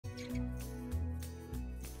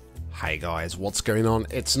Hey guys, what's going on?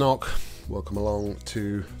 It's Nock. Welcome along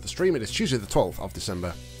to the stream. It is Tuesday the 12th of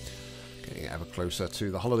December. Getting ever closer to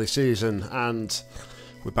the holiday season, and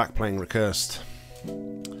we're back playing Recursed.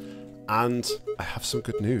 And I have some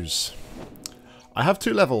good news. I have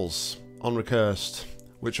 2 levels on Recursed,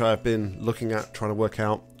 which I've been looking at, trying to work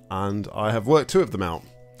out, and I have worked 2 of them out.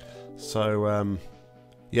 So,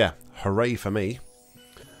 yeah, hooray for me.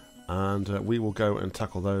 And we will go and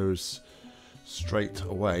tackle those straight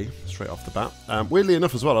away, straight off the bat. Weirdly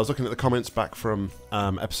enough as well, I was looking at the comments back from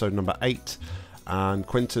episode number 8, and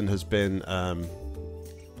Quentin has been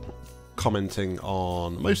commenting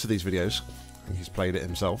on most of these videos. I think he's played it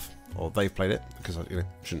himself, or they've played it, because I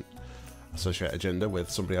shouldn't associate a gender with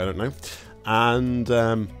somebody I don't know. And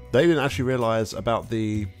they didn't actually realise about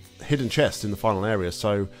the hidden chest in the final area.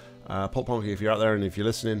 So, Pop Ponky, if you're out there and if you're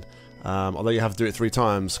listening, although you have to do it 3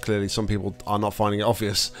 times, clearly some people are not finding it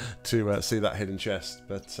obvious to see that hidden chest.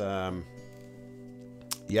 But,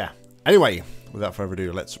 yeah. Anyway, without further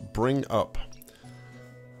ado, let's bring up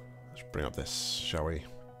this, shall we?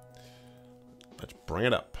 Let's bring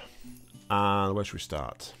it up. And where should we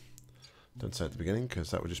start? Don't say at the beginning, because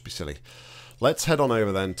that would just be silly. Let's head on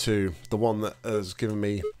over then to the one that has given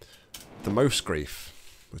me the most grief,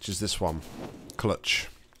 which is this one, Clutch.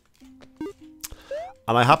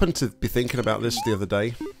 And I happened to be thinking about this the other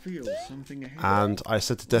day, and I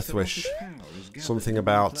said to Deathwish something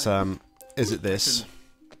about, is it this?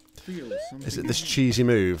 Is it this cheesy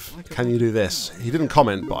move? Can you do this? He didn't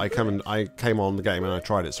comment, but I came on the game and I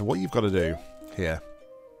tried it. So what you've got to do here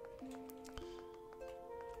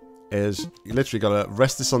is you literally got to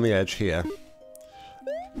rest this on the edge here,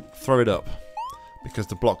 throw it up, because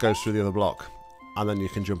the block goes through the other block, and then you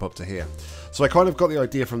can jump up to here. So I kind of got the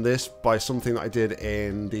idea from this by something that I did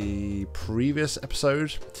in the previous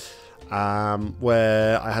episode,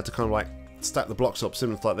 where I had to kind of like stack the blocks up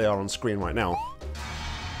similar to like they are on screen right now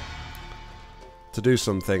to do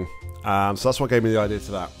something. So that's what gave me the idea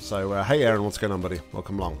to that. So hey Aaron, what's going on, buddy?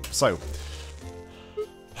 Welcome along. So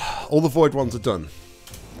all the void ones are done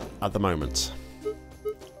at the moment.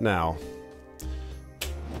 Now,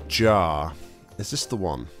 jar. Is this the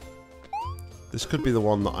one? This could be the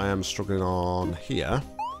one that I am struggling on here.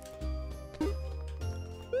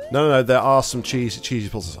 No, there are some cheesy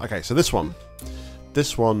puzzles. Okay, so this one.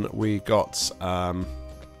 This one we got a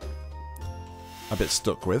bit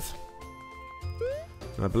stuck with.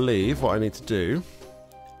 And I believe what I need to do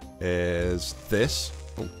is this.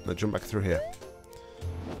 Oh, no, jump back through here.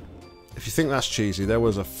 If you think that's cheesy, there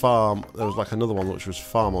was like another one which was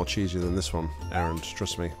far more cheesy than this one, Aaron,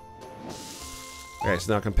 trust me. Okay,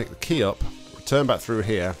 so now I can pick the key up, turn back through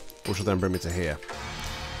here, which will then bring me to here.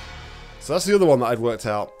 So that's the other one that I'd worked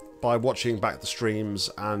out by watching back the streams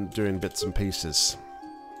and doing bits and pieces.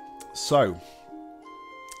 So,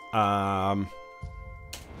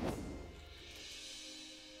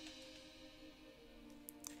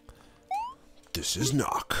 this is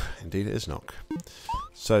Nock. Indeed it is Nock.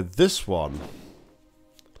 So this one,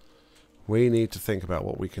 we need to think about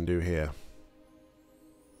what we can do here.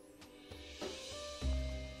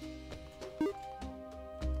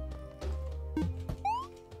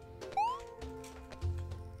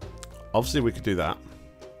 Obviously we could do that,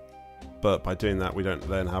 but by doing that we don't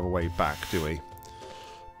then have a way back, do we?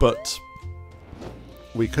 But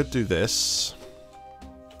we could do this,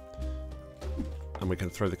 and we can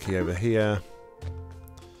throw the key over here,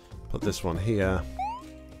 put this one here,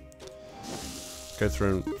 go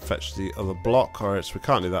through and fetch the other block. Alright, so we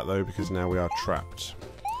can't do that though, because now we are trapped.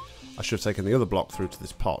 I should have taken the other block through to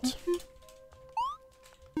this pot.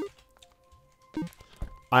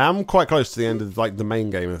 I am quite close to the end of like the main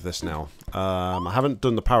game of this now. I haven't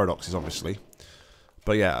done the paradoxes obviously,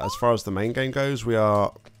 but yeah, as far as the main game goes, we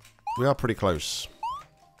are pretty close.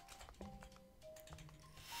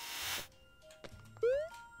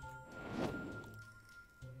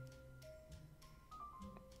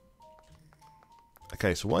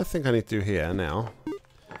 Okay, so what I think I need to do here now,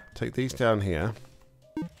 take these down here.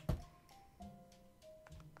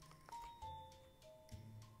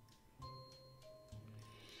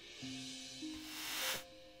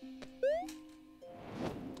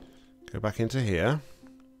 Go back into here.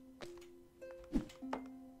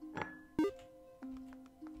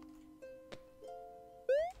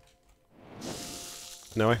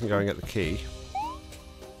 Now I can go and get the key.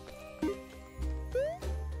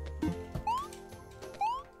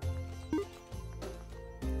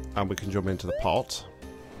 And we can jump into the pot.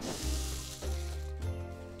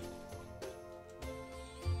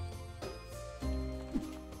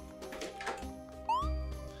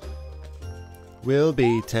 We'll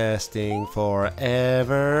be testing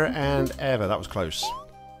forever and ever. That was close.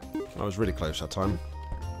 I was really close that time.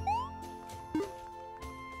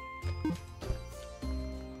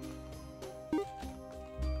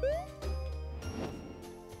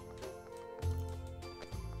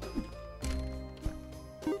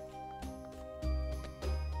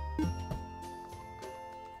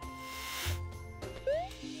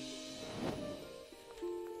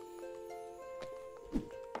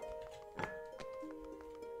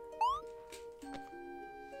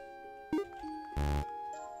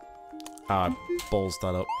 Ah, balls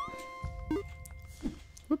that up.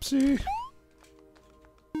 Whoopsie.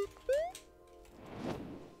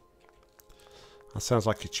 That sounds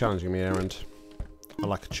like you're challenging me, Errand. I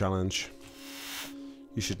like a challenge.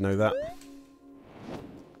 You should know that.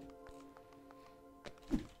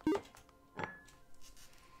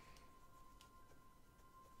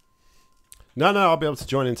 No, I'll be able to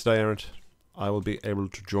join in today, Errand. I will be able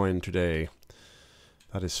to join today.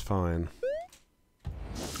 That is fine.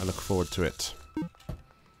 I look forward to it.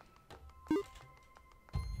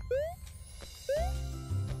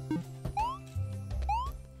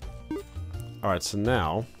 Alright, so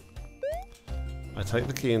now I take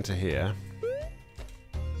the key into here.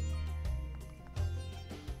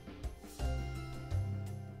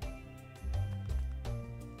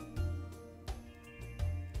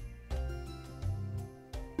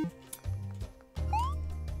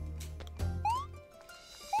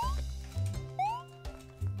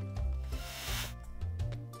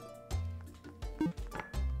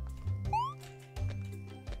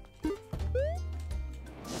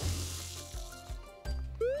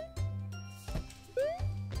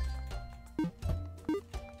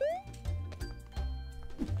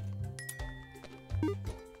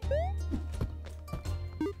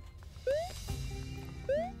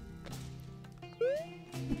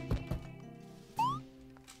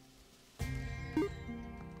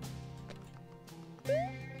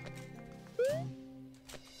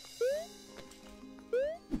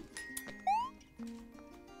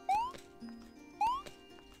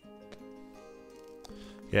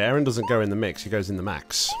 Yeah, Aaron doesn't go in the mix, he goes in the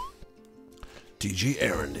max. DG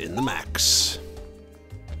Aaron in the max.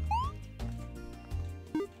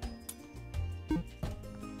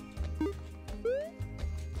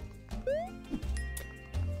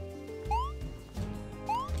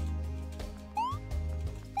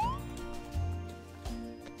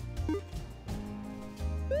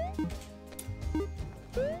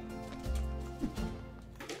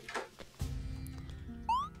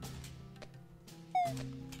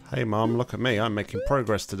 Hey Mom, look at me, I'm making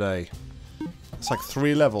progress today. It's like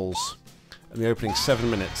 3 levels in the opening 7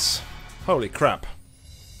 minutes. Holy crap.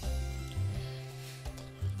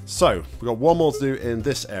 So, we've got one more to do in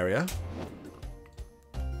this area.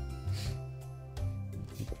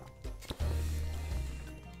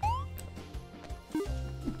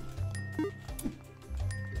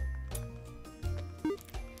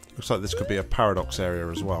 Looks like this could be a paradox area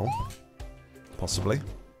as well. Possibly.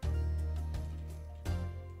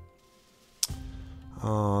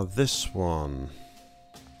 This one.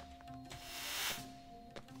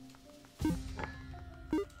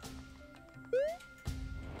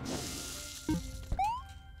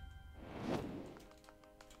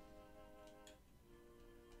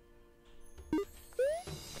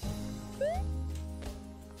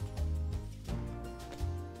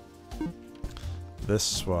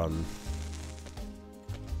 This one.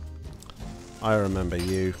 I remember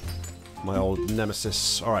you, my old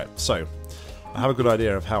nemesis. Alright, so I have a good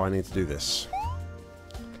idea of how I need to do this.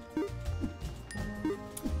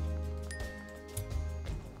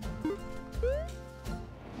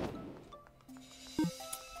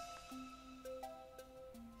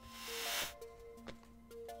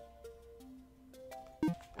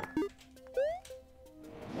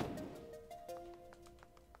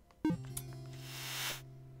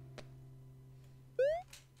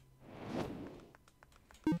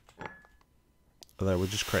 Although we're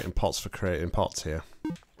just creating pots for creating pots here.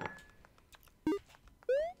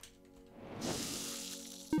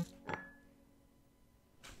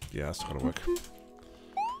 Yeah, that's not gonna work.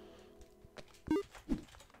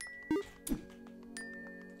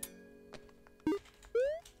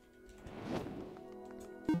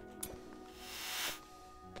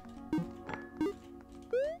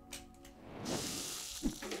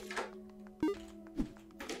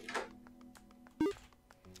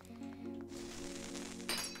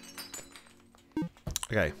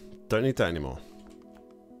 Okay, don't need that anymore.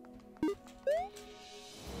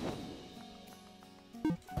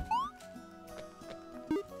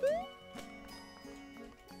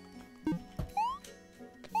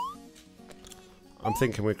 I'm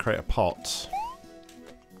thinking we create a pot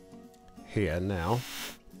here now.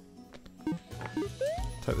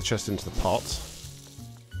 Take the chest into the pot.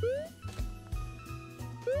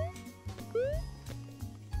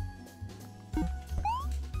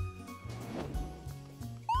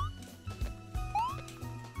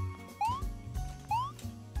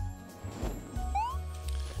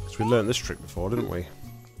 Because we learned this trick before, didn't we?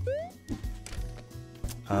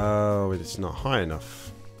 Oh, it's not high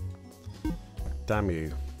enough. Damn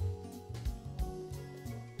you.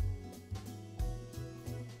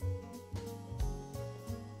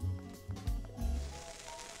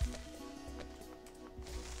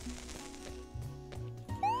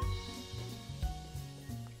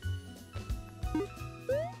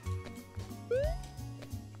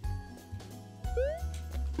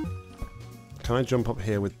 Can I jump up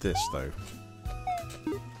here with this, though?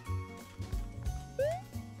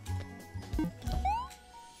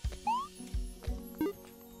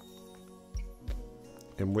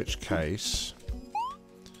 In which case,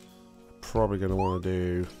 probably going to want to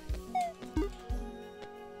do...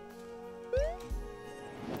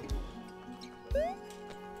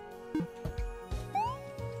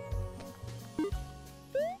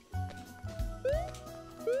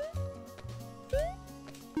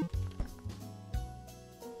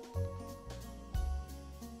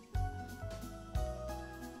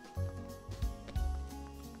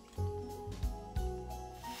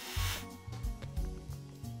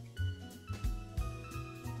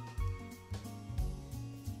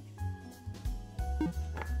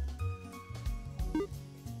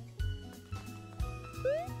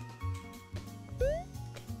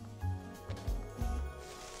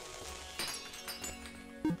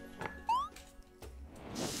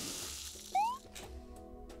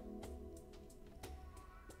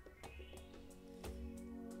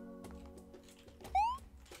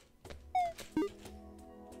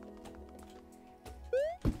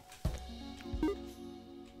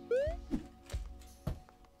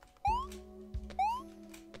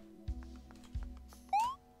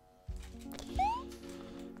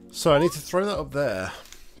 So I need to throw that up there,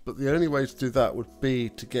 but the only way to do that would be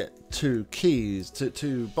to get two keys,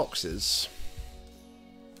 two boxes.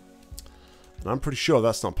 And I'm pretty sure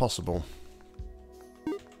that's not possible.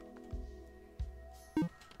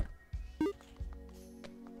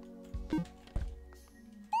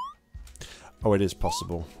 Oh, it is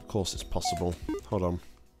possible. Of course it's possible. Hold on.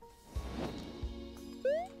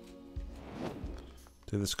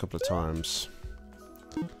 Do this a couple of times.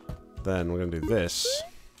 Then we're going to do this.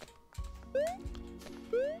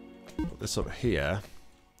 Put this up here.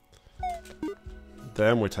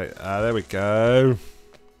 Then we take... Ah, there we go.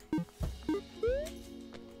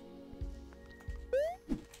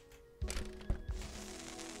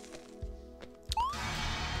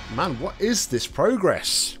 Man, what is this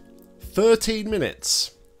progress? 13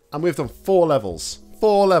 minutes. And we've done 4 levels.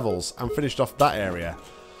 4 levels and finished off that area.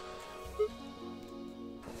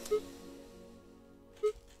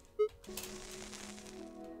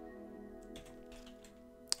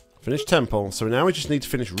 Finish temple. So now we just need to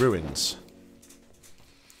finish ruins.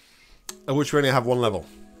 Of which we only have 1 level.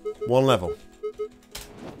 1 level.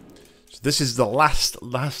 So this is the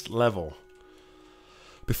last level.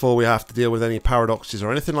 Before we have to deal with any paradoxes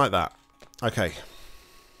or anything like that. Okay.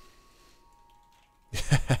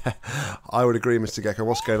 I would agree, Mr. Gecko.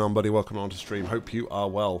 What's going on, buddy? Welcome on to stream. Hope you are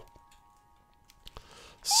well.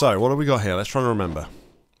 So, what have we got here? Let's try and remember.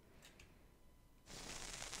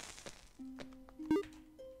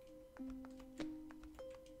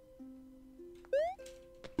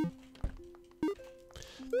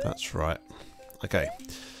 That's right. Okay.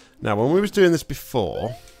 Now, when we was doing this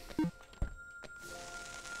before...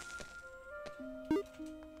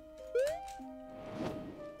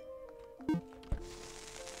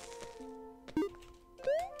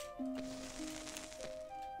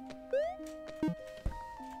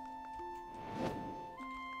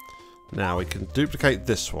 Now we can duplicate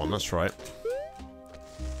this one, that's right.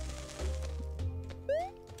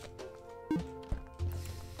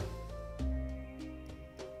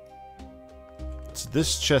 So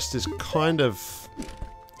this chest is kind of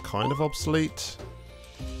obsolete.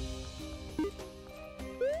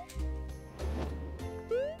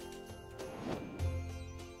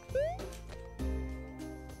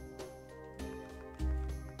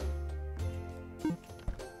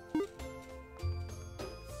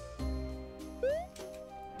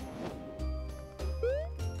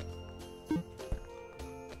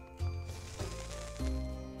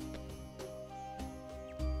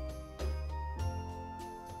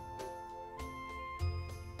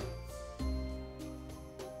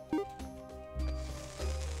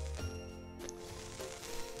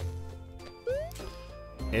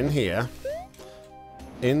 In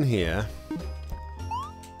here,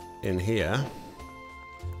 in here.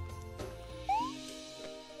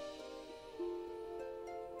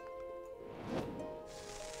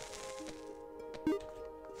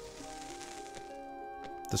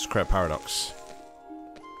 This create paradox.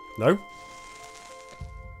 No?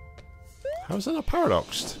 How is that not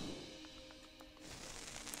paradoxed?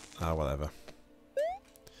 Ah, whatever.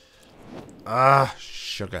 Ah,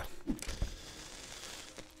 sugar.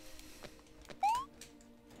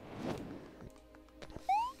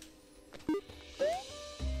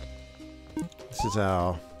 This is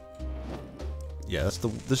our... Yeah,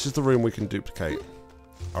 this is the room we can duplicate.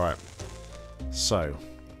 Alright. So.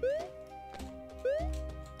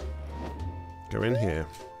 Go in here.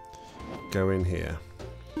 Go in here.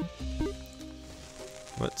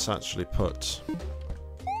 Let's actually put...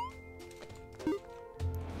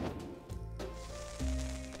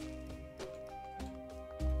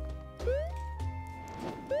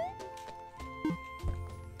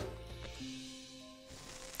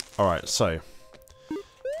 Alright, so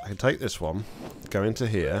I can take this one, go into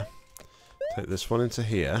here, take this one into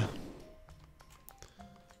here,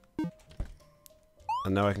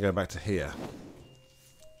 and now I can go back to here.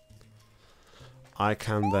 I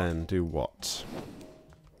can then do what?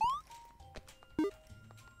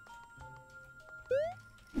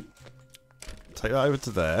 Take that over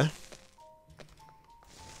to there.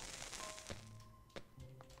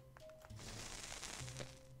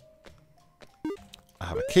 I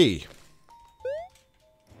have a key.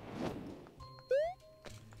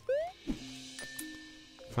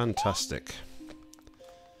 Fantastic.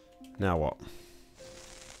 Now what?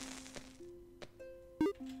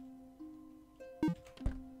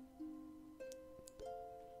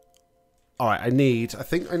 Alright, I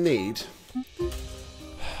think I need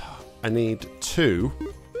 2.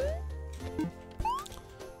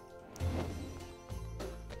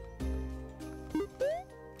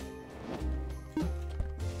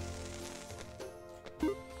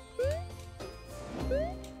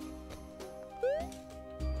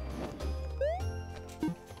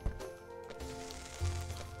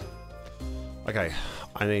 Okay,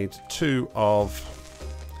 I need 2 of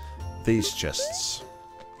these chests.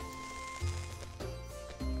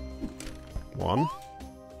 1.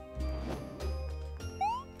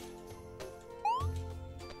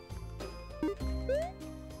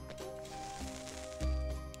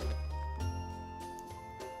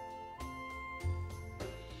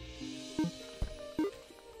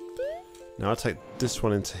 Now I'll take this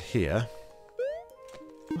one into here.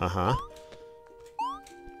 Uh-huh.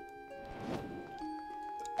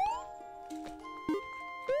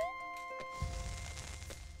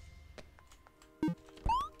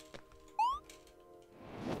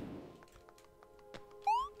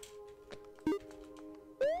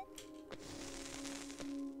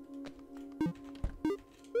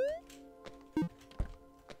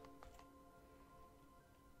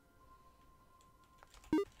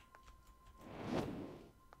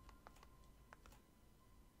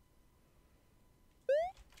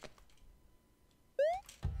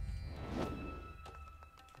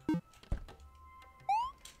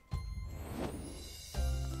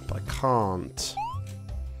 Can't.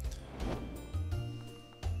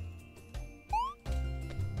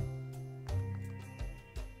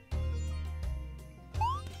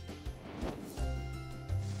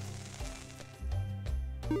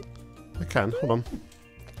 I can, hold on.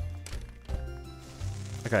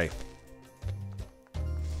 Okay.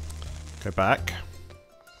 Go back.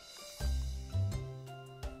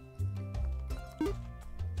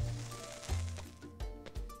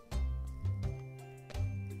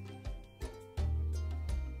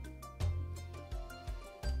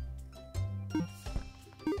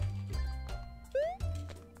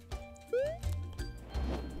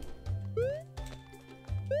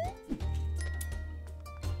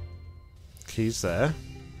 Keys there.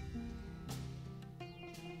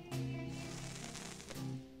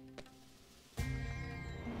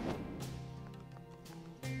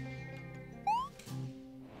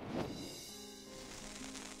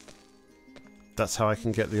 That's how I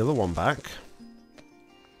can get the other one back.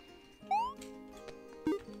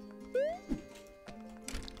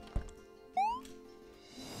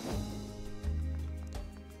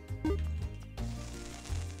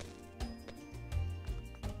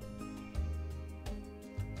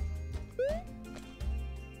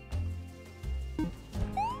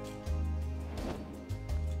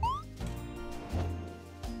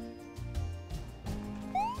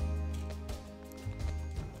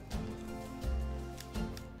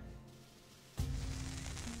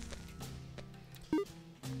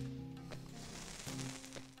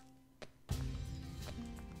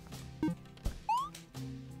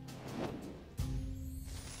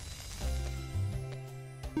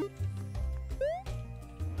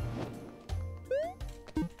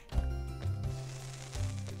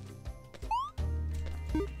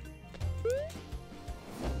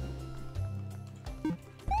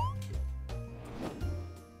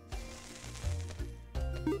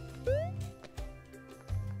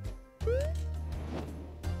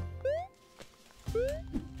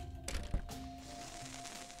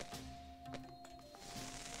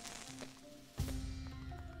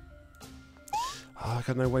 Oh, I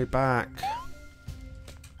got no way back.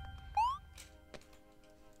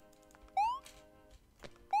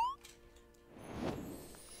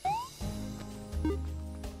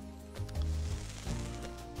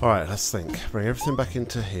 Alright, let's think. Bring everything back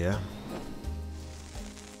into here.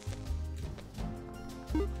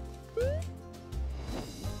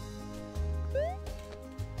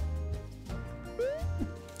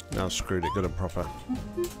 No, screwed it good and proper.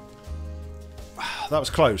 That was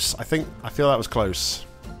close. I feel that was close.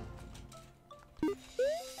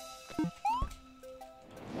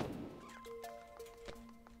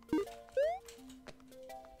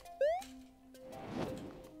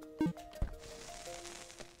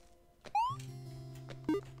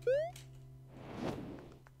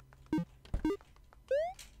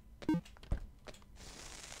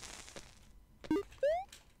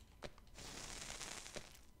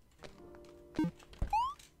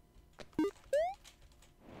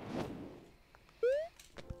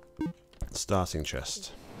 Starting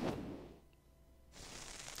chest.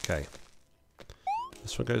 Okay.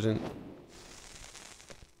 This one goes in.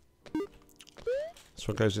 This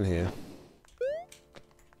one goes in here.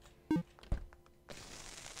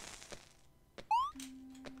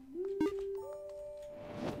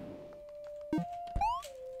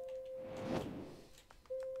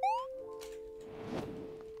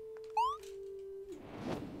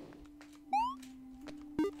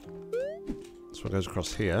 This one goes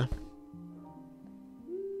across here.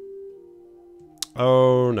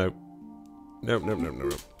 Oh, no. Nope, nope, nope,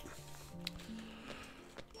 nope, nope.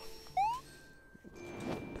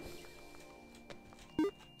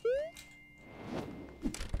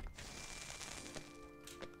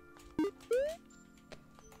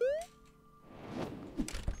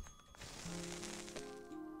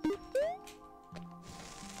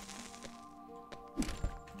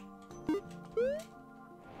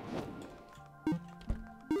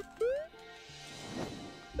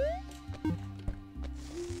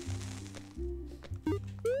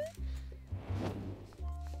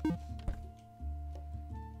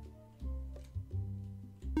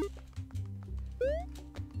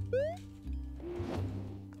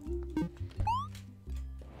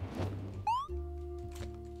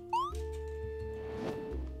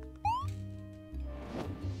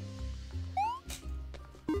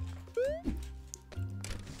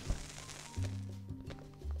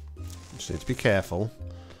 Just need to be careful.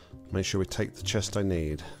 Make sure we take the chest I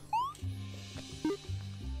need.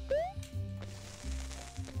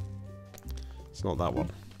 It's not that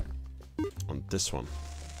one. On this one.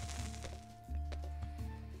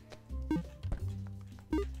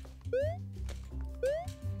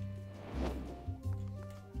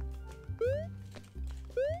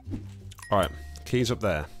 Alright, keys up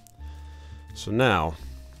there. So now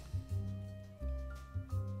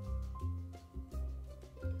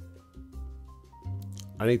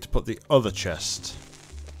I need to put the other chest.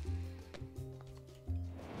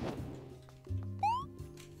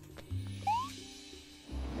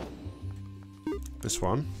 This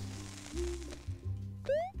one.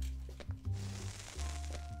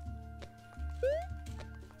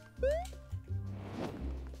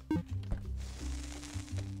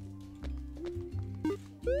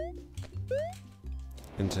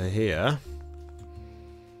 Into here.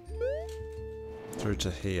 Through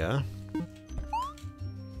to here.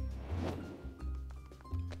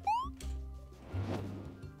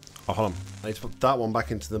 Oh, hold on. I need to put that one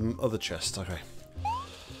back into the other chest. Okay.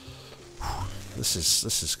 This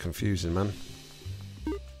is confusing, man.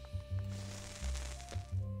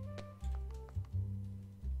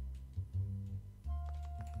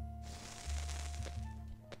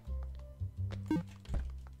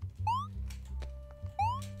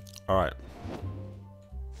 Alright.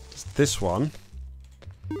 This one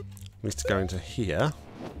needs to go into here.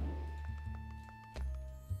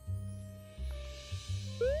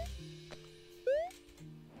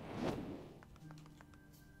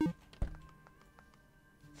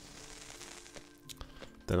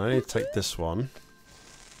 Then I need to take this one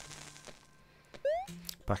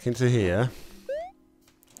back into here.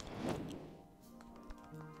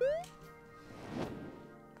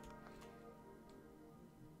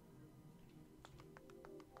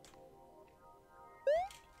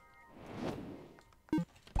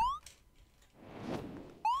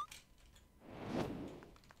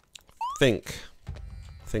 Think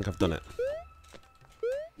think I've done it.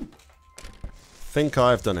 Think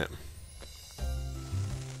I've done it.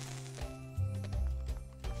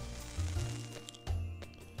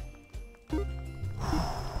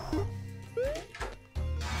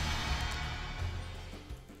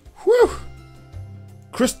 Whew!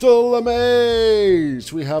 Crystal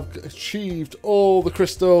Amaze! We have achieved all the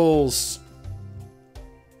crystals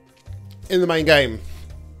in the main game.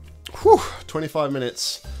 Whew! 25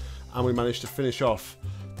 minutes, and we managed to finish off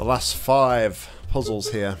the last 5 puzzles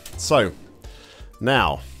here. So,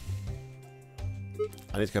 now,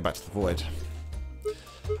 I need to go back to the void.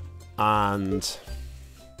 And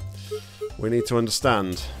we need to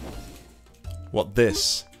understand what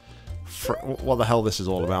this... what the hell this is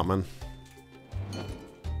all about, man.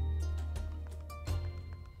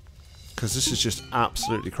 Because this is just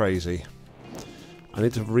absolutely crazy. I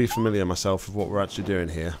need to re-familiar myself with what we're actually doing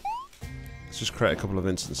here. Let's just create a couple of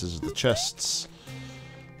instances of the chests.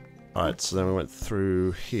 Alright, so then we went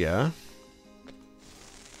through here.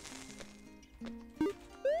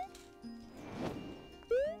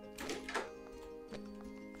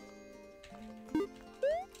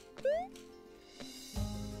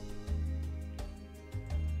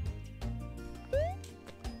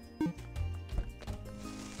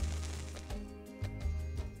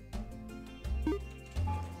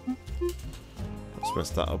 Let's mess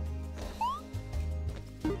that up.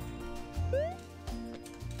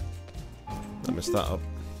 I messed that up.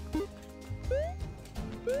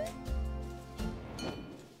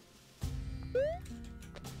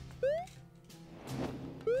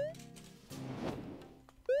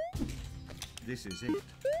 This is it.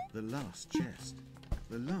 The last chest.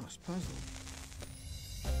 The last puzzle.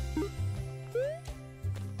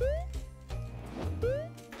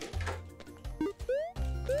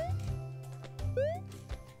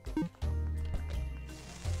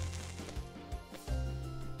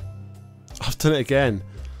 I've done it again.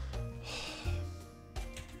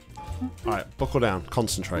 Alright, buckle down.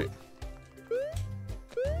 Concentrate.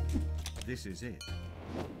 This is it.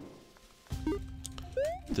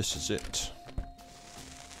 This is it.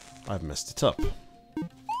 I've messed it up.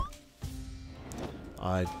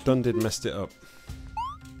 I done did messed it up.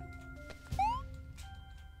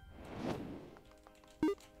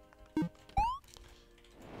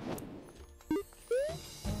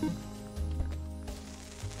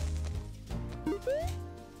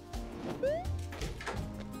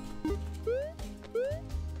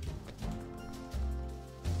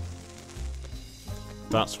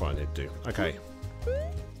 That's what I need to do. Okay.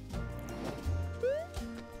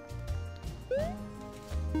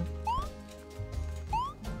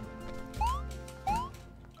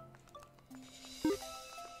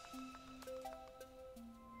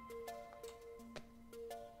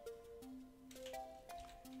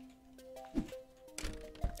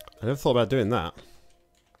 I never thought about doing that.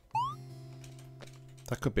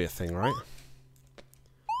 That could be a thing, right?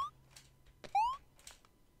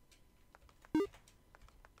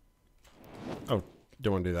 Oh,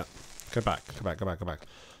 don't want to do that. Go back, go back, go back, go back.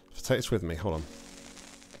 Take this with me, hold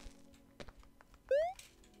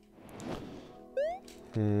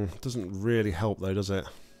on. Doesn't really help though, does it?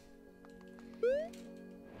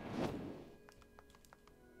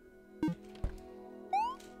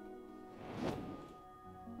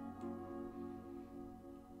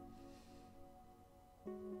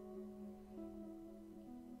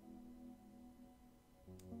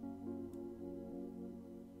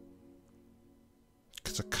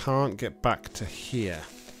 Because I can't get back to here.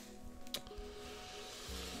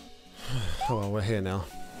 Oh well, we're here now.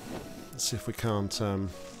 Let's see if we can't... So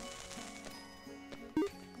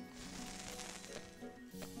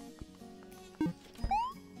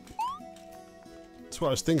what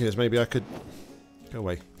I was thinking is maybe I could... Go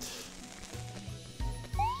away.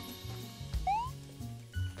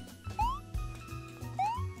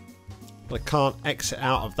 But I can't exit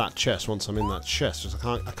out of that chest once I'm in that chest. Just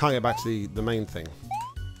I can't get back to the main thing.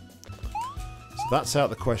 So that's out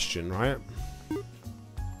the question, right?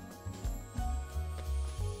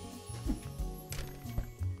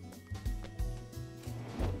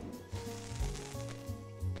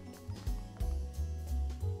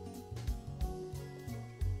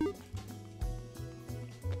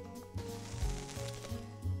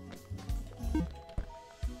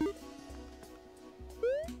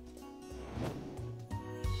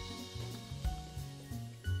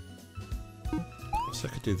 So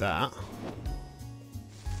I could do that.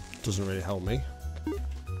 Doesn't really help me.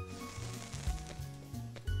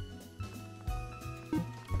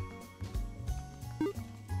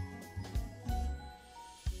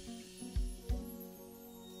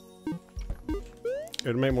 It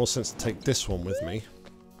would make more sense to take this one with me.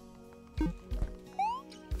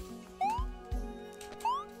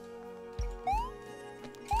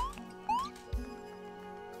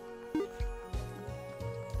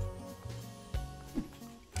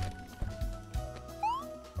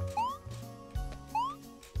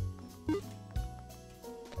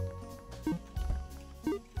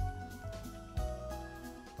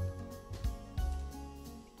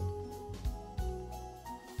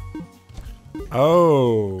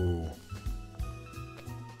 Oh.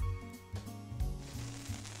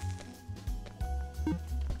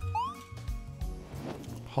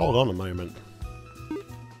 Hold on a moment.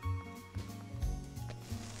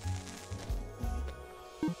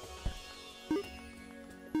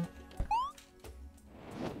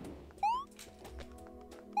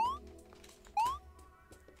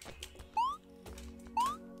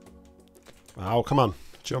 Oh, come on.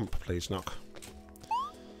 Jump, please, Nock.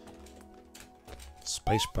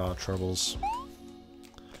 Spacebar troubles.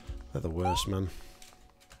 They're the worst, man.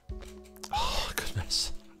 Oh,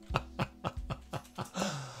 goodness.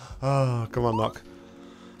 Oh, come on, Nock.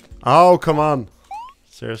 Oh, come on.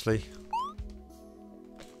 Seriously.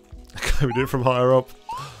 Okay, we did it from higher up.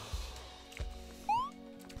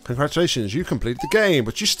 Congratulations, you completed the game,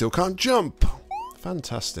 but you still can't jump.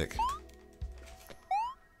 Fantastic.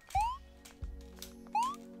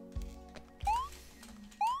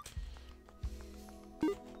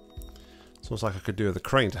 It's almost like I could do with a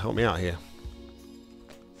crane to help me out here.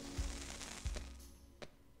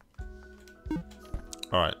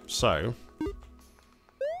 Alright, so...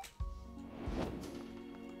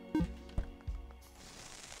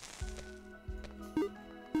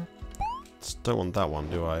 don't want that one,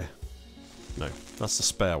 do I? No, that's the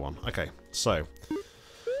spare one. Okay, so...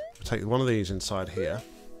 take one of these inside here.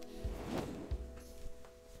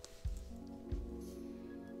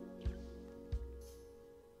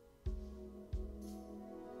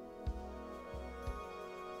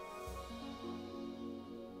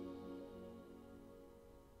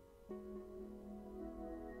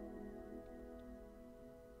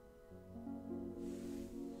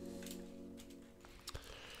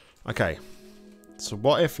 Okay, so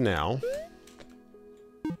what if now...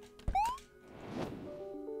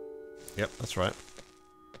 Yep, that's right.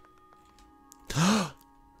 No.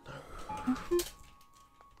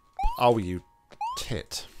 Oh, you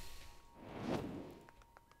tit.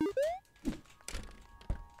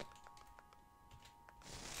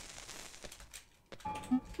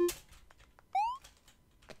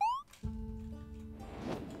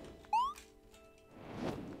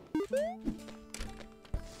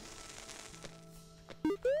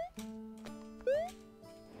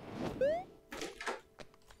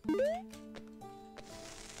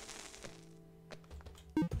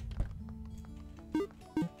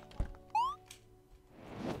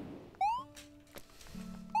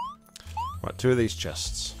 Right, 2 of these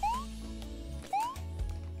chests.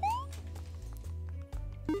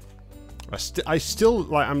 I still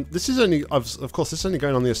like. This is only. Of course, this is only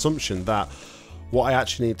going on the assumption that what I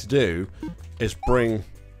actually need to do is bring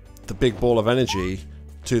the big ball of energy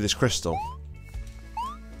to this crystal.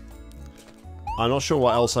 I'm not sure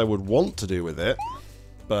what else I would want to do with it,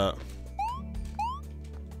 but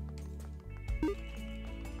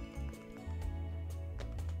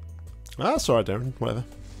that's alright, Darren. Whatever.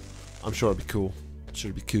 I'm sure it'll be cool.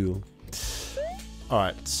 Should be cool.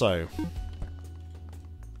 Alright, so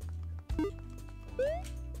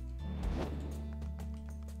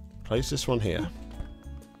place this one here.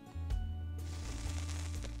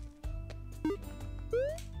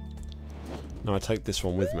 Now I take this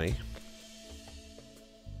one with me.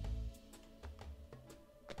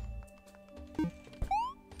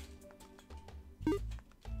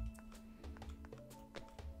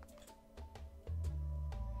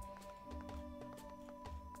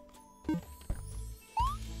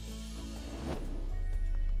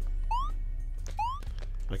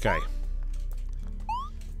 Okay.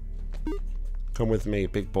 Come with me,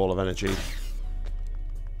 big ball of energy.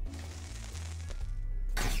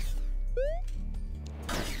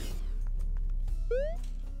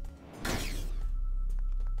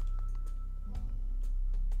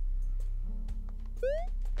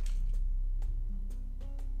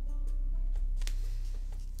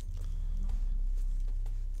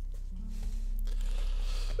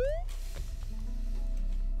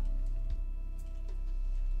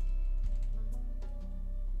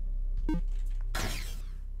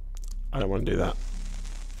 I don't want to do that.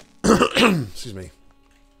 Excuse me.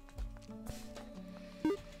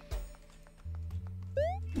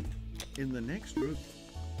 In the next room.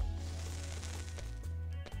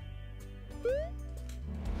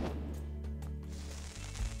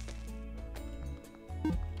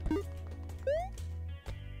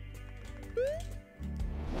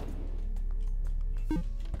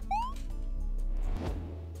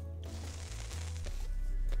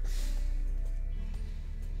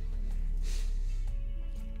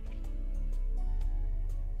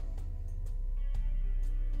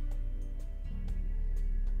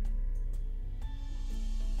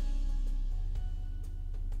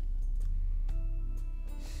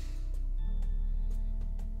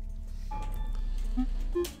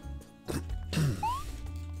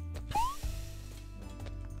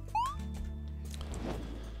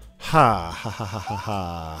 Ha ha ha ha ha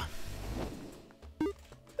ha.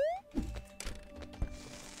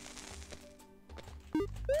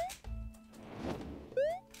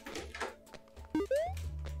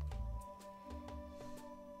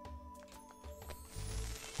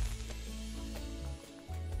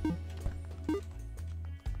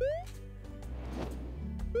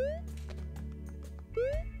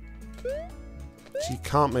 So you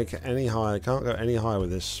can't make it any higher. Can't go any higher with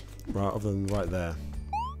this, right? Other than right there.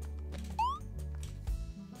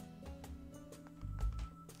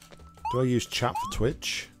 Do I use chat for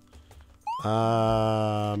Twitch?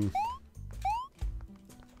 What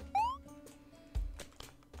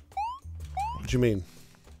do you mean?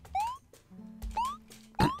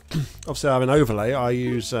 Obviously, I have an overlay. I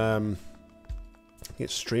use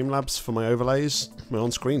it's Streamlabs for my overlays, my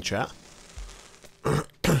on-screen chat.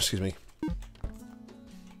 Excuse me.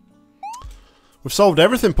 We've solved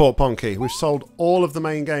everything, Port Ponky. We've solved all of the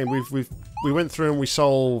main game. We went through and we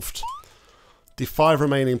solved the 5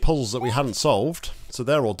 remaining puzzles that we hadn't solved, so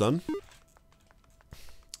they're all done.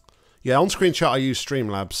 Yeah, on screen chat I use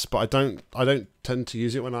Streamlabs, but I don't tend to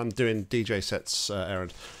use it when I'm doing DJ sets, Aaron.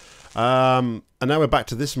 And now we're back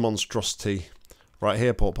to this monstrosity right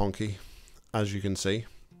here, Port Ponky, as you can see.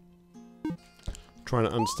 Trying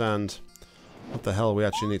to understand what the hell we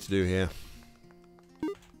actually need to do here.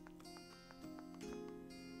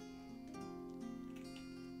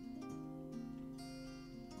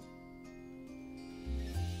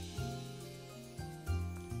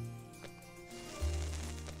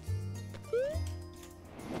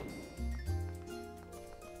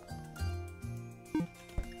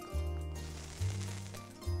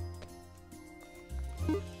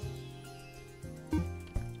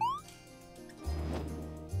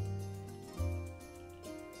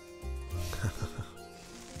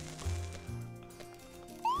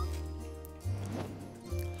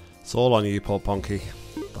 It's all on you, Port Ponky.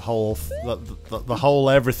 The whole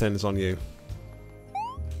everything is on you.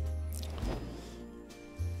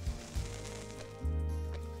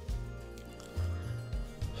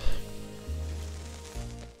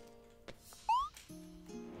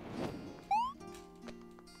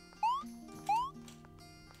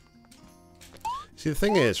 See, the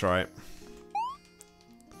thing is, right?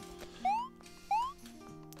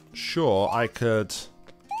 Sure, I could...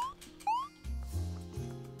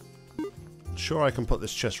 Sure, I can put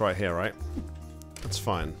this chest right here, right? That's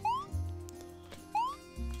fine.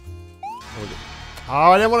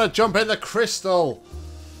 Oh, I didn't want to jump in the crystal!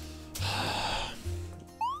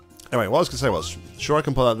 Anyway, what I was going to say was, sure I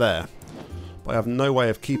can put that there, but I have no way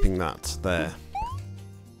of keeping that there.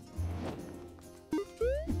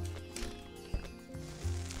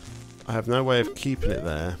 I have no way of keeping it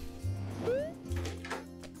there.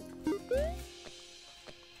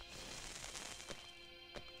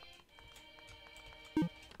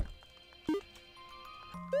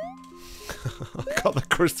 I got the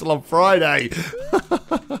crystal on Friday!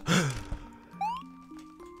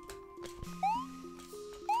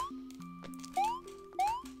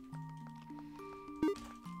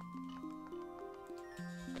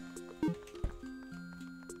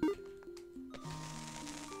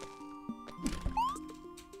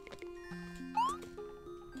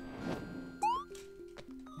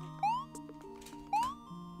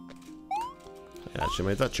 I actually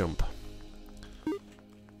made that jump.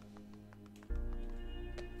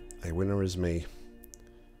 A winner is me.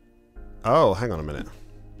 Oh, hang on a minute.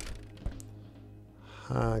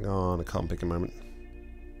 Hang on, I can't pick a moment.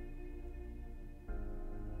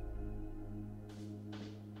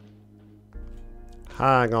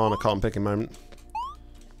 Hang on, I can't pick a moment.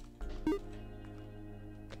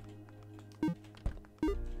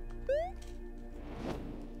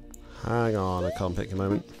 Hang on, I can't pick a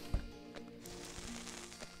moment.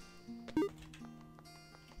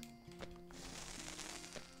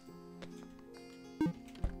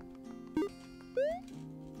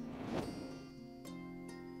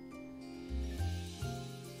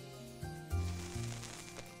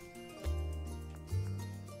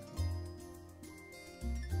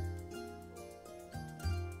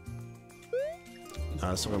 No,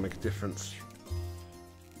 that's not going to make a difference.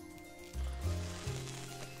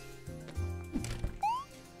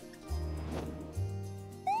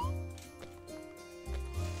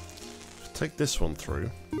 Take this one through.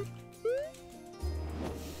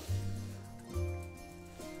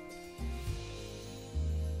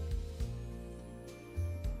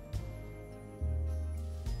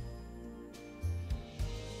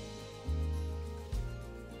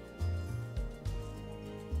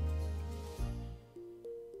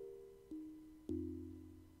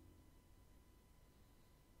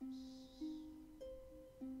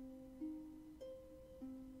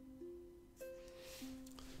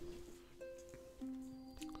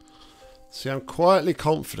 See, I'm quietly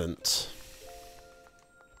confident.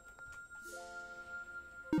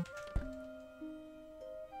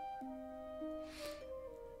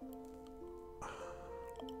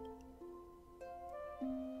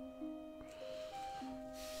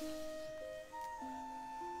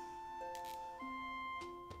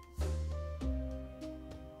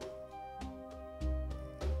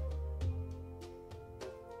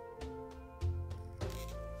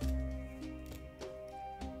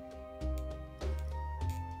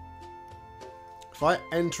 If I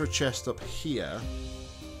enter a chest up here,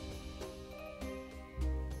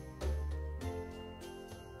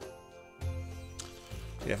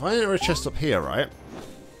 yeah, if I enter a chest up here, right?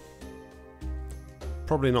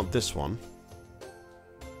 Probably not this one.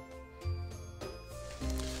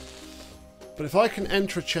 But if I can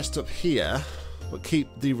enter a chest up here, but keep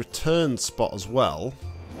the return spot as well.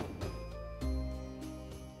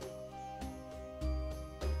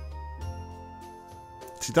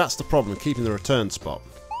 See, that's the problem, keeping the return spot.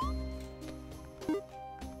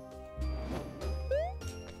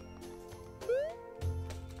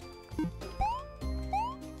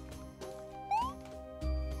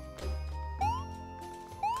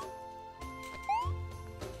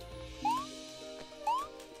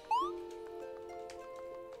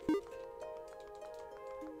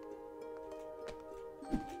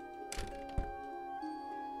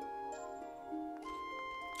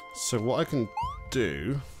 So what I can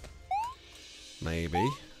do, maybe,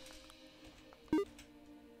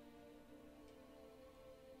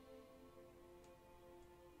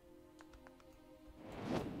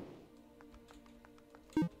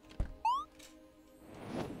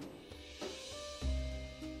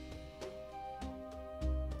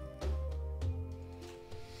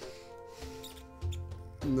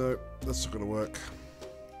 no, that's not going to work.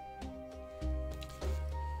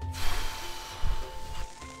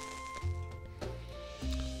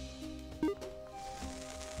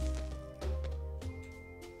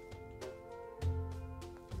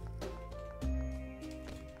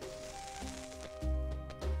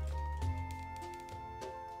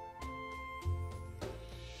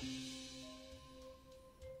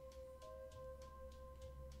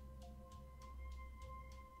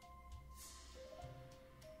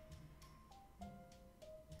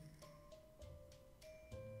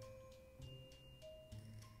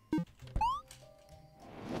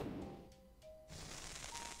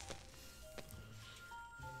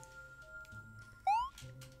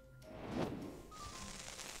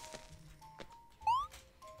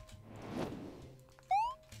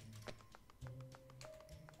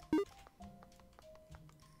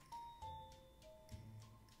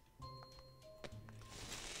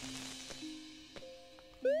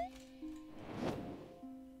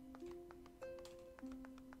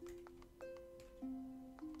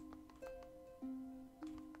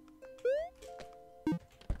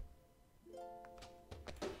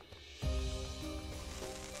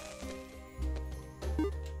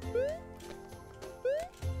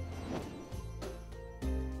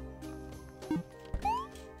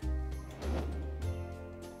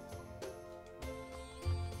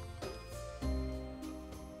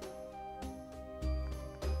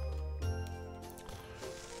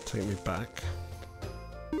 Take me back.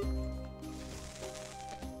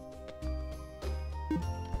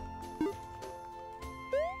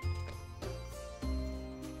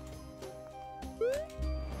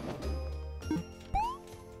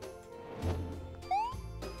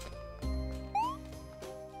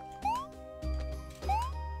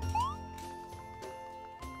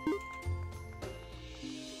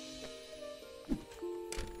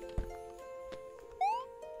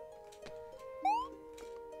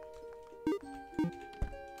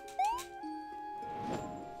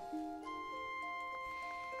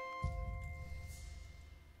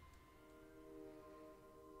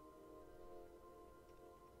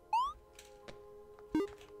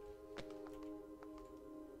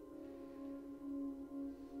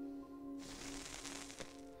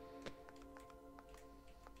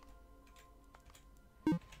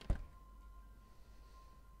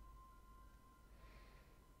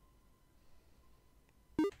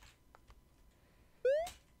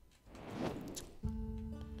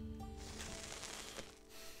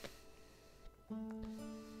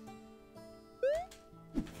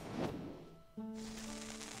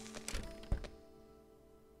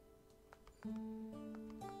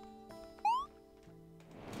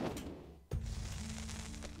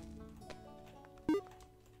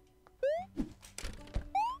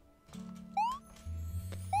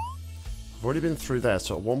 I've already been through there,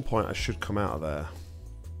 so at one point I should come out of there.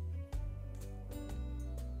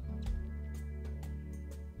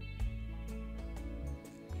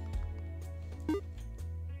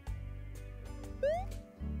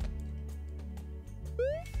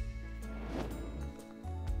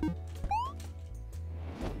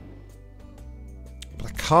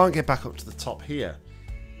 can't get back up to the top here.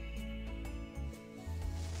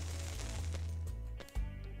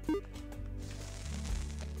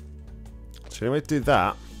 So the only way to do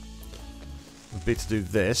that would be to do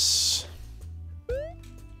this.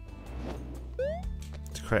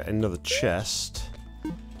 To create another chest.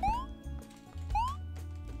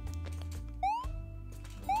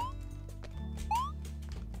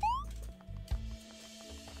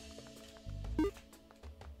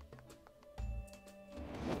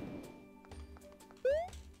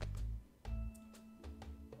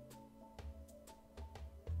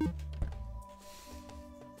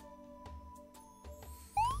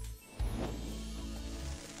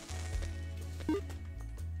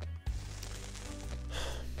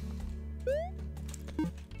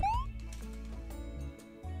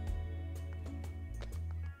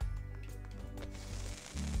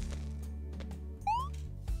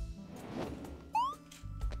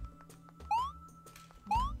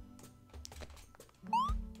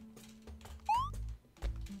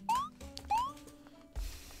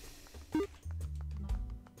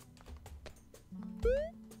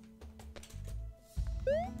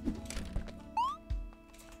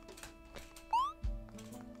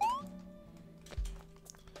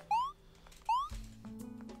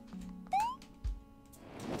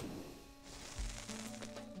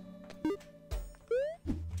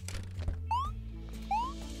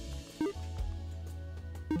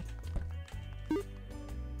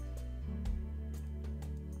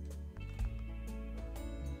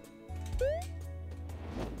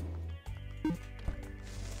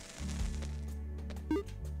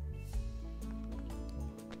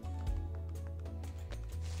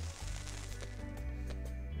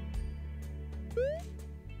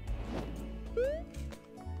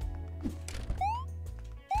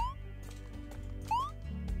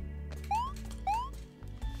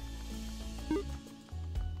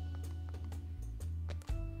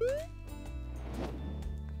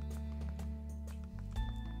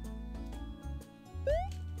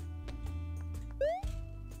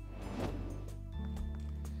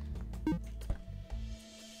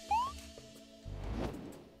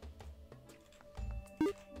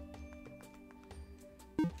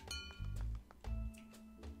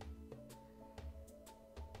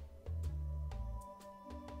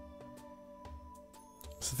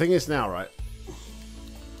 So the thing is now, right?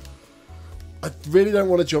 I really don't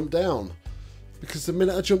want to jump down. Because the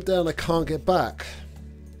minute I jump down, I can't get back.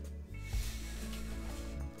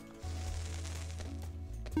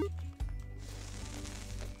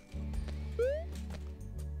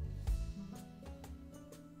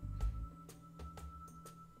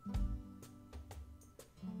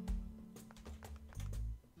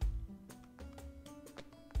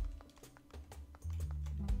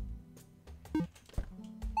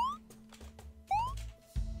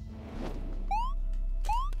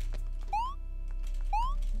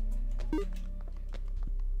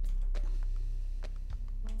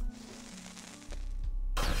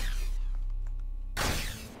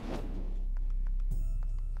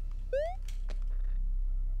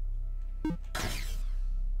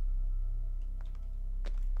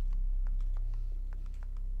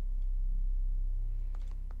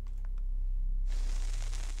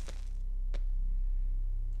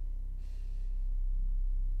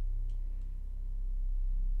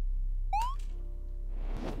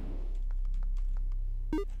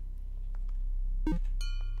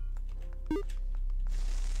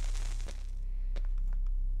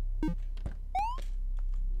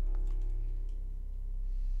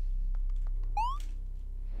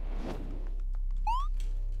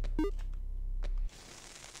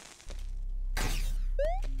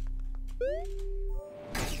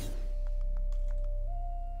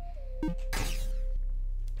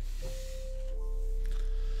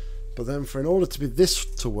 But then in order to be this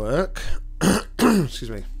to work, excuse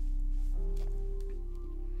me.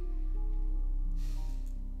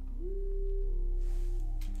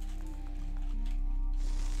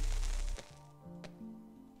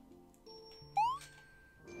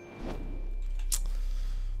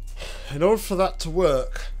 In order for that to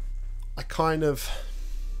work, I kind of...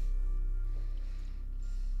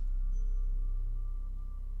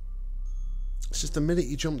 It's just the minute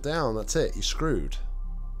you jump down, that's it, you're screwed.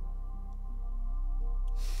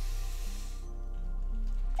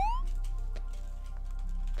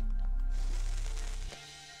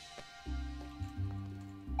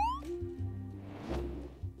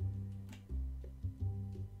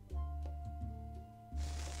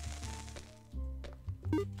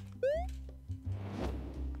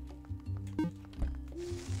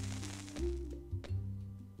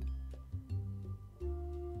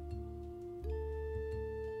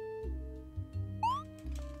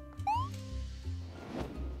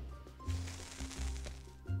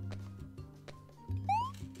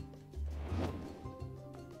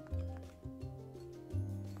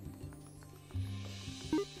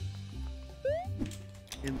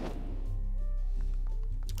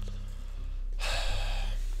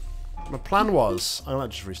 my plan was... I might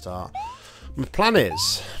just restart. My plan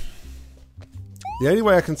is... The only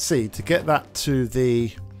way I can see to get that to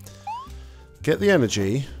the... Get the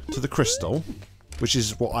energy to the crystal, which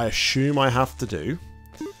is what I assume I have to do,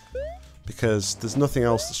 because there's nothing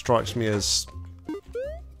else that strikes me as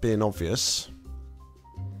being obvious.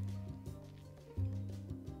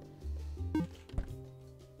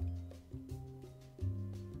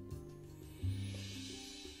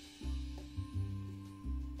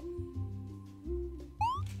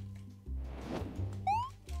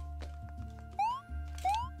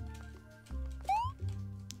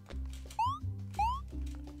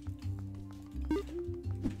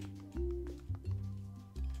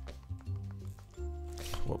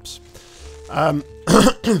 Whoops.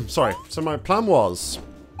 Sorry. So my plan was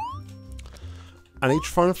I need to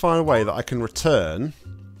try and find a way that I can return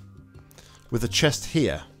with a chest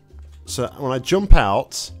here. So when I jump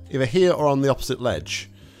out, either here or on the opposite ledge,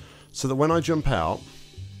 so that when I jump out,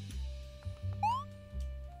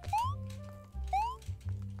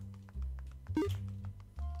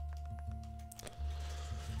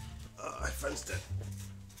 I fenced it.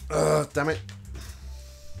 Damn it.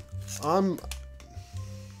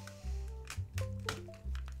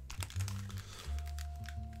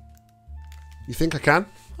 You think I can?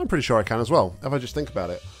 I'm pretty sure I can as well, if I just think about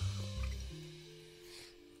it.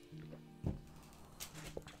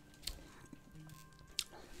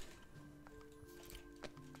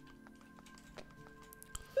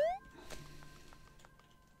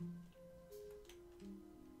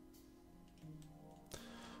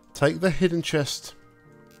 Take the hidden chest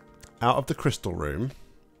out of the crystal room.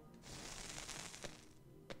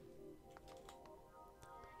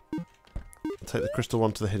 Take the crystal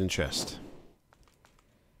one to the hidden chest.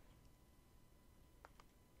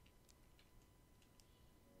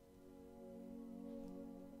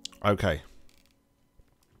 Okay.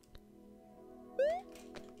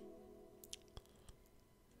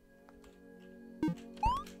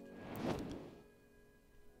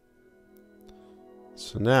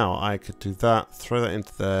 So now I could do that, throw that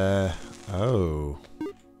into there. Oh.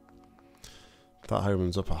 That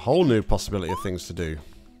opens up a whole new possibility of things to do.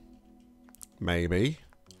 Maybe.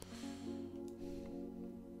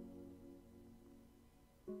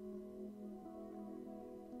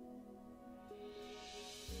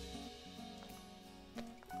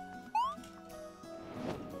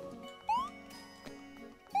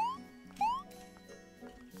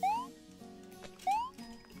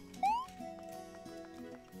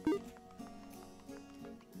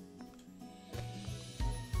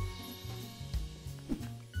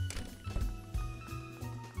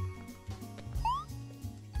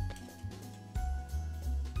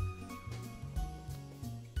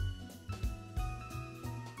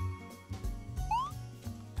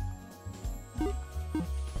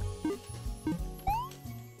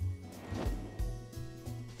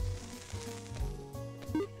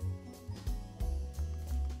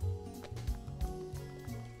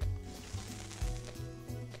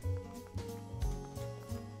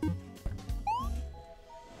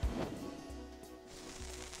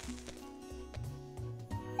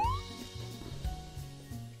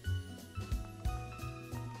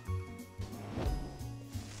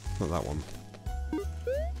 Not that one. Do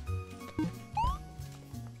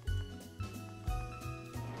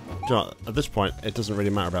you know what? At this point, it doesn't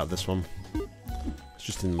really matter about this one. It's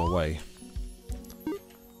just in my way.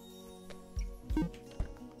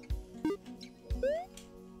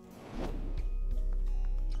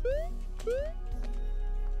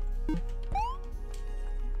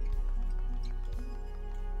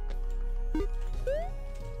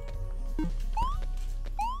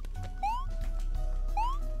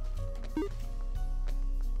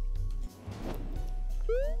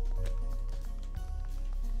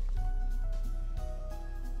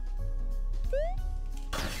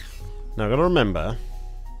 Now, I've got to remember,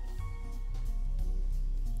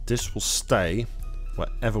 this will stay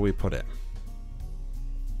wherever we put it.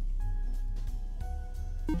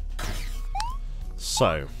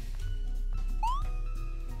 So,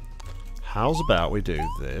 how's about we do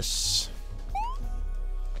this?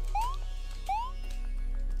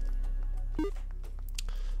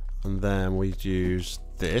 And then we use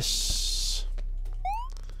this.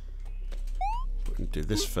 Do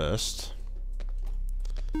this first.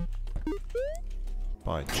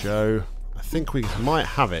 By Joe. I think we might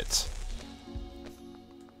have it.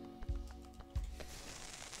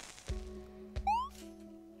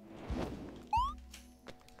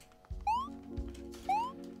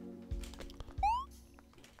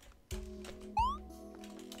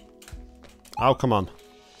 Oh, come on.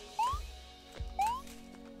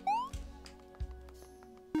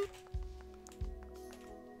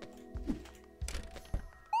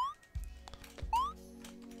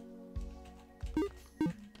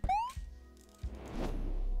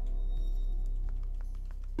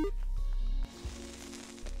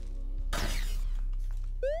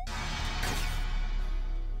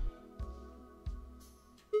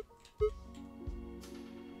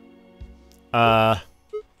 Do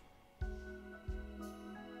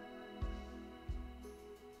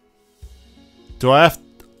I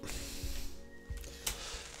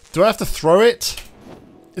have to throw it?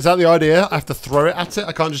 Is that the idea? I have to throw it at it?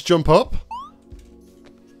 I can't just jump up?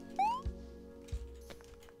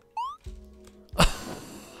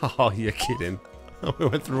 Oh, you're kidding. We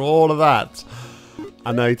went through all of that.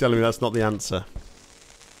 I know you're telling me that's not the answer.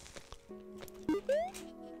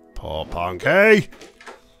 Poor Punky!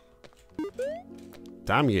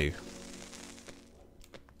 Damn you.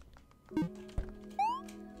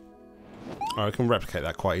 Oh, I can replicate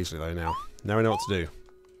that quite easily though now. Now we know what to do.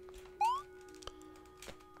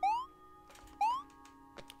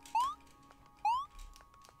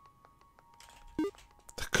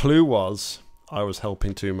 The clue was I was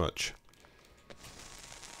helping too much.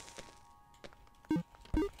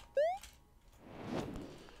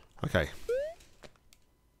 Okay.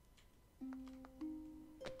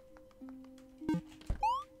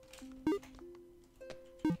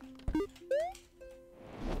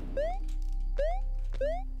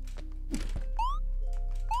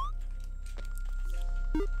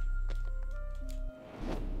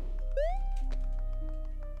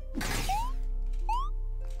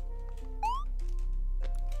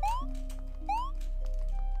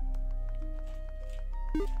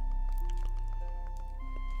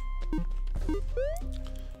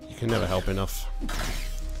 You can never help enough.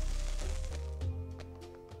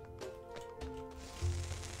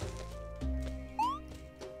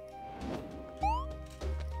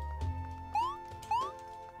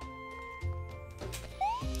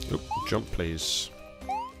 Oop, jump please.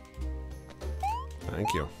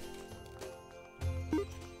 Thank you.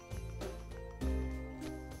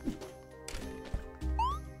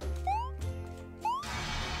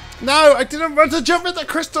 No, I didn't want to jump at the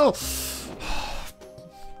crystal!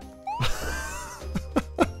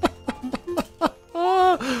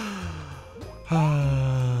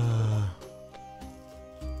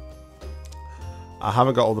 I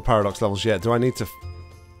haven't got all the paradox levels yet. Do I need to...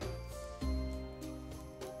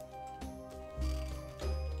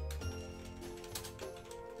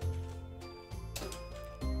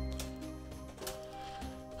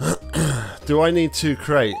 Do I need to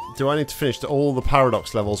create... Do I need to finish all the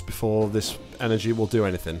paradox levels before this energy will do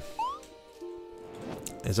anything?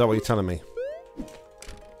 Is that what you're telling me?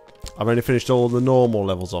 I've only finished all the normal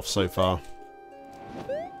levels off so far.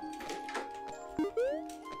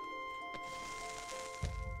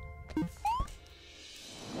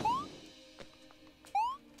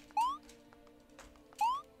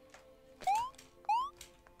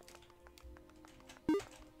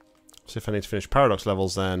 So if I need to finish paradox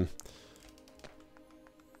levels then...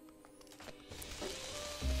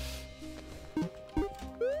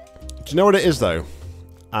 Do you know what it is though?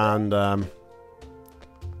 And the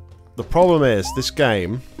problem is, this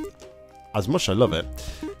game, as much as I love it,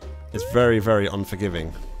 is very, very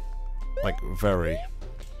unforgiving. Like, very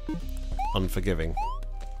unforgiving.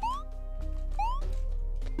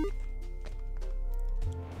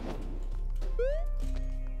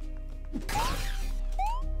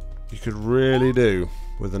 You could really do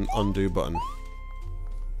with an undo button.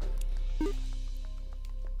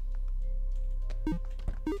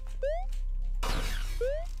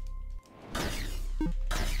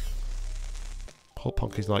 Poor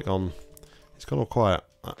Punky's like on... He's gone all quiet.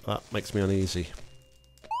 That makes me uneasy.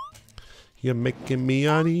 You're making me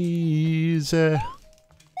uneasy.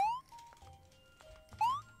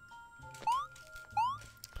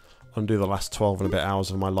 Undo the last 12 and a bit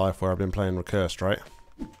hours of my life where I've been playing Recursed, right?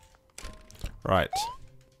 Right.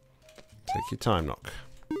 Take your time, Nock.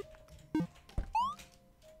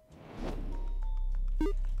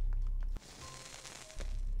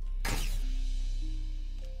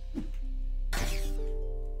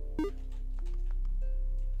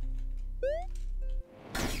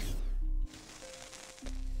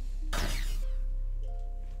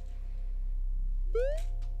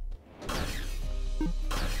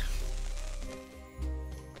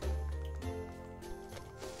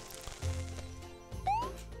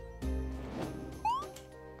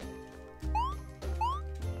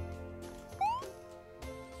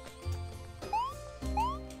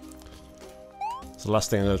 It's the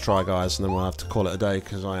last thing I'm going to try, guys, and then we'll have to call it a day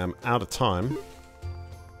because I am out of time.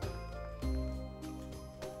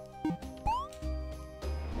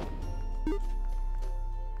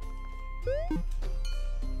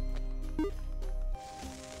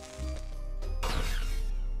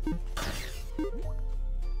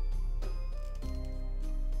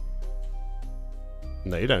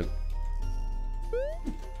 No, you don't.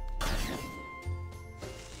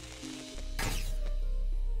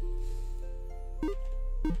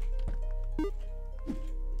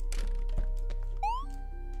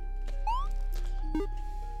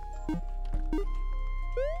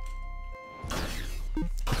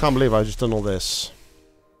 can't believe I've just done all this.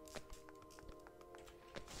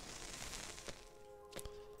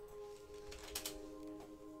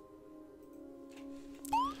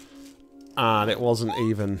 And it wasn't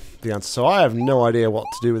even the answer. So I have no idea what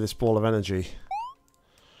to do with this ball of energy.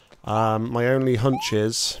 My only hunch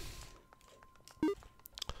is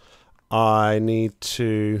I need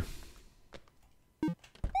to...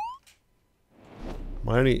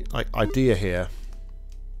 My only idea here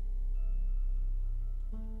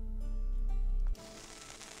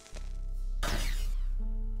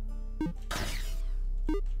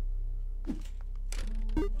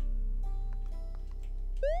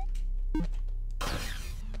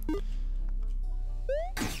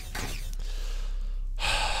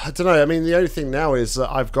I don't know. I mean, the only thing now is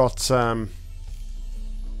that I've got, if I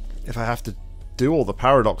have to do all the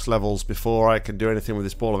paradox levels before I can do anything with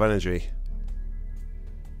this ball of energy.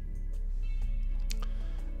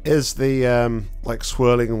 Is the, like,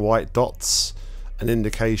 swirling white dots an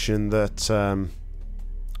indication that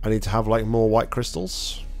I need to have, like, more white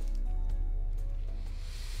crystals?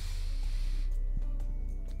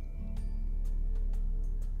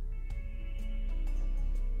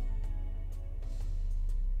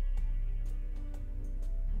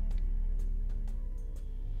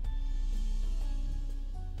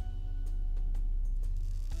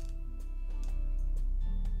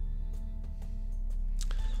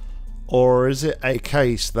 Or is it a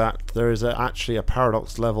case that there is actually a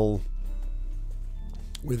paradox level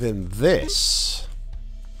within this,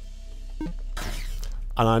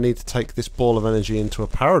 and I need to take this ball of energy into a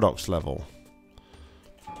paradox level?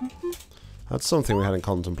 That's something we hadn't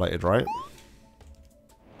contemplated, right?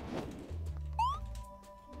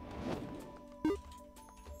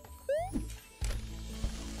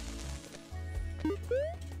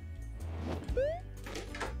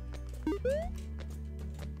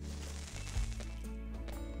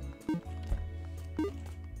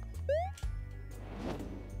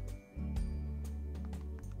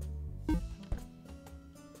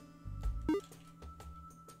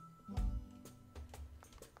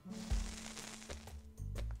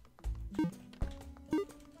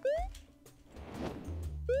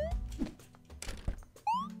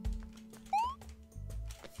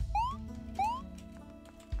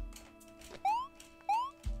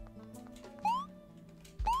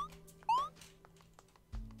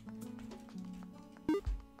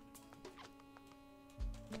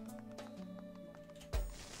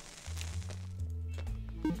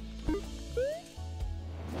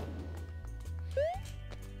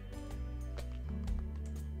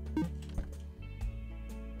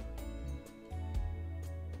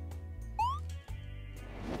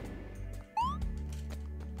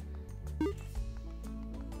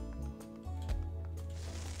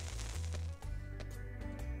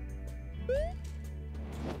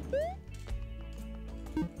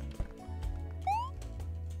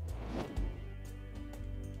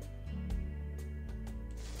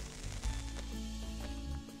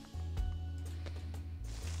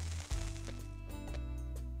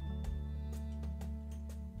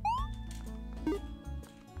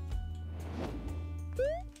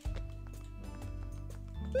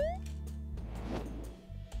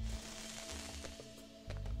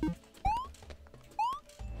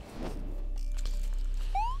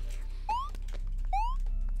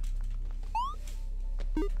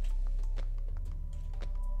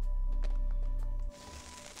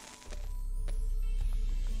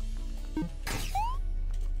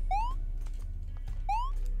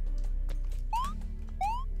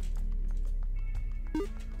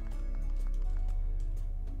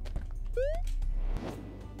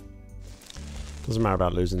 Doesn't matter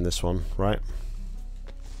about losing this one, right?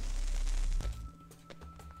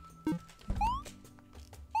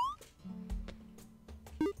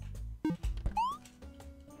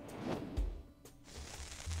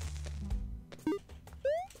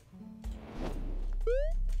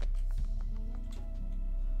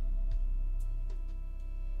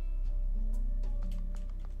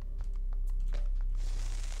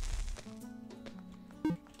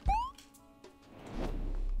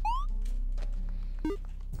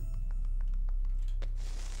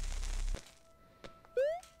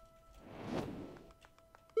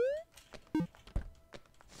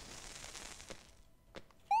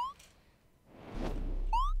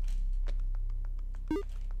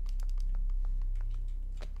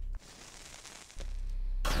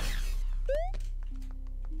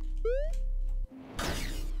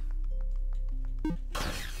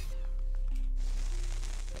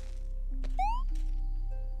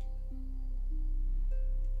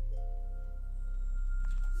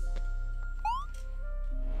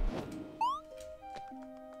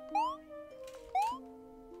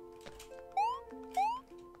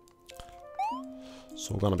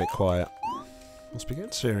 all gone a bit quiet. Must be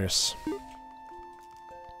getting serious.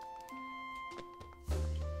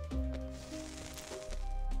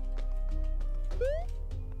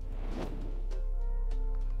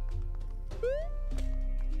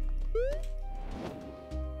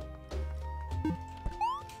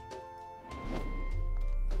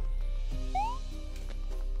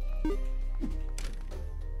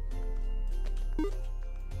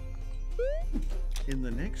 In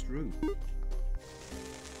the next room.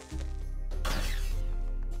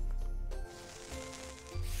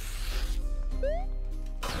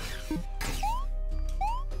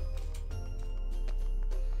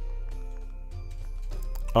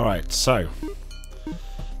 Alright, so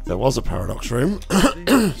there was a paradox room.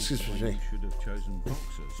 Excuse me. You should have chosen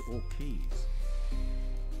boxes or keys.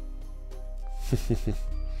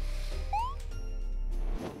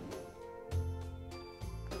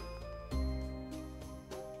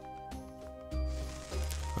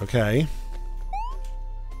 Okay.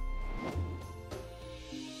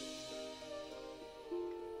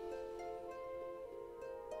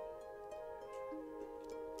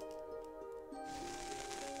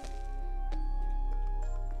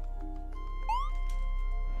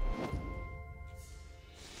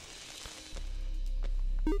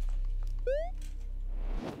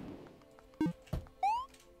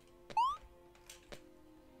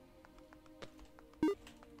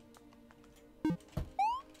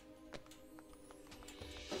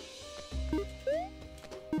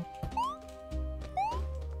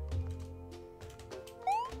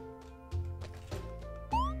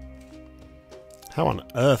 How on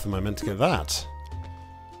earth am I meant to get that?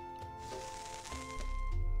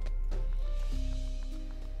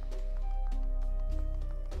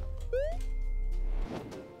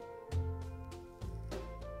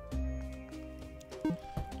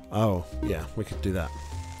 Oh, yeah, we could do that.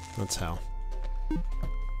 That's how.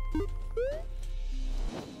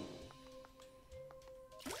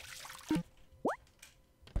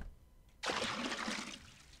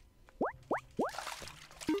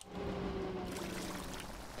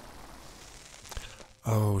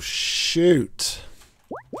 Oh, shoot.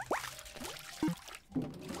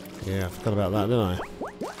 Yeah, I forgot about that, didn't I?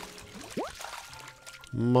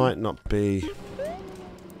 Might not be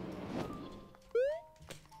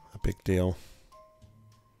a big deal.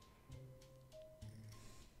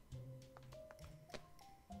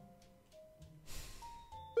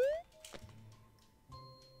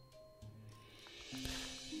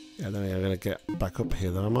 Yeah, then I'm going to get back up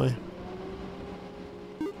here, though, am I?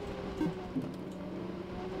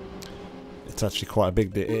 It's actually quite a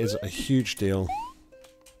big deal. It is a huge deal.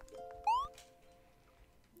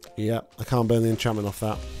 Yeah, I can't burn the enchantment off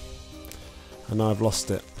that. And now I've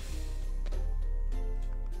lost it.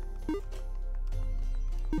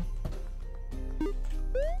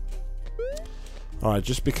 Alright,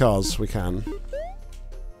 just because we can.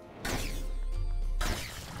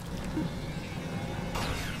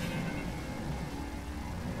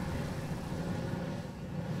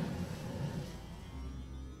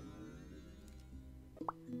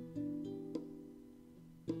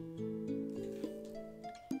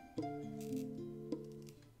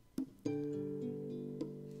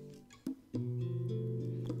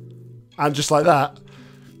 And just like that,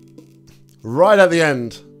 right at the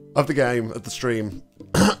end of the game, of the stream,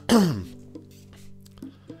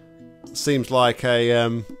 seems like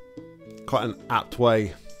a quite an apt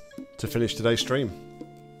way to finish today's stream.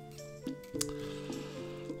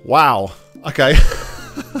 Wow. Okay.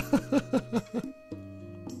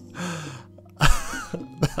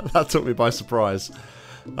 That took me by surprise.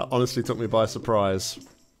 That honestly took me by surprise.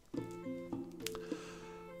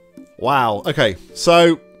 Wow. Okay,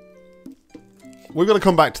 so we've got to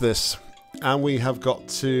come back to this, and we have got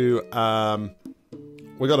to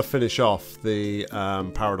finish off the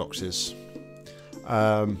paradoxes.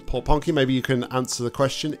 Paul Ponky, maybe you can answer the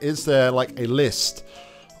question: is there like a list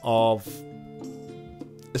of?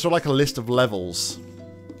 Is there like a list of levels,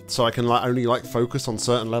 so I can like only like focus on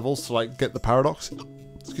certain levels to like get the paradox?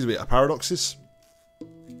 Excuse me, paradoxes.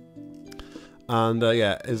 And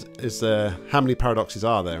yeah, is there, how many paradoxes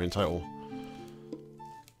are there in total?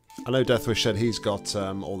 I know Deathwish said he's got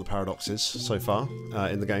all the paradoxes so far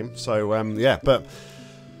in the game. So yeah, but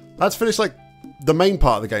let's finish like the main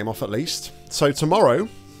part of the game off at least. So tomorrow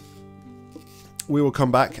we will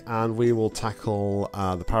come back and we will tackle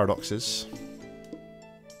the paradoxes.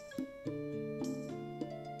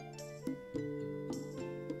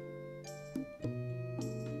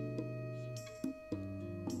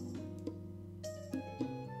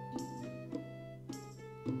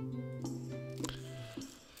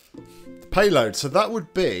 Payload, so that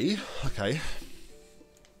would be, okay,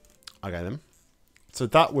 Okay then. So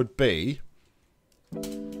that would be...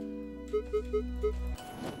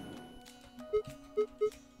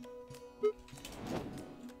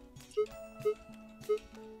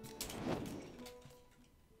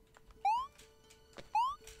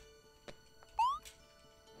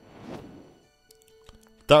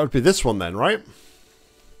 That would be this one then, right?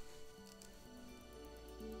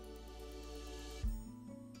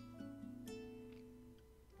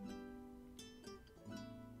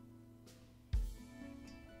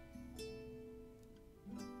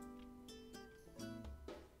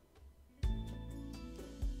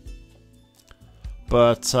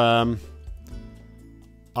 But I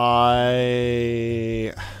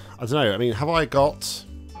don't know. I mean, have I got...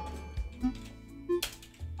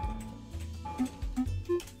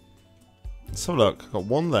 Let's have a look. I've got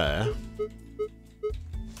one there.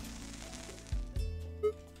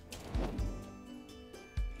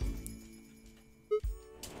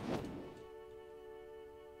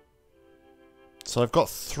 So I've got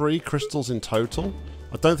 3 crystals in total.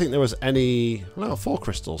 I don't think there was any... No, 4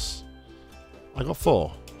 crystals. I got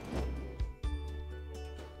 4.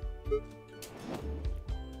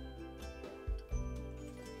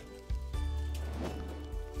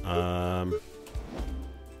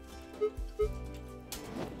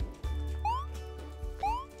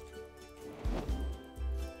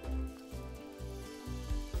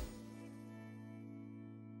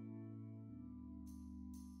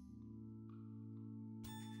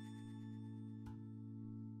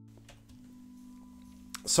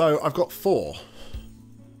 So I've got 4.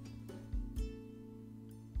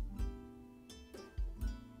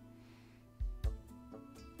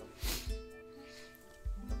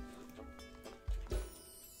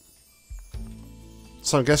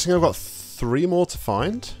 So I'm guessing I've got 3 more to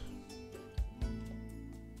find.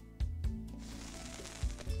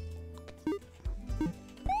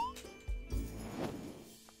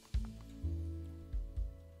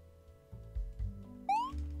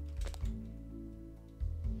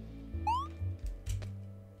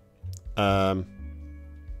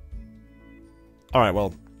 Alright,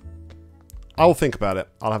 well, I'll think about it.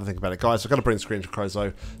 I'll have a think about it. Guys, I've got to bring the screen to close,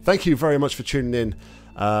 though. Thank you very much for tuning in.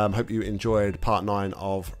 Hope you enjoyed part 9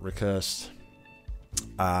 of Recursed.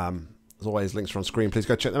 As always, links are on screen. Please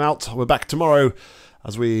go check them out. We're back tomorrow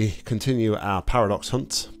as we continue our Paradox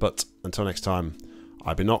hunt. But until next time,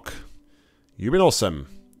 I've been Nock. You've been awesome.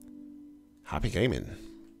 Happy gaming.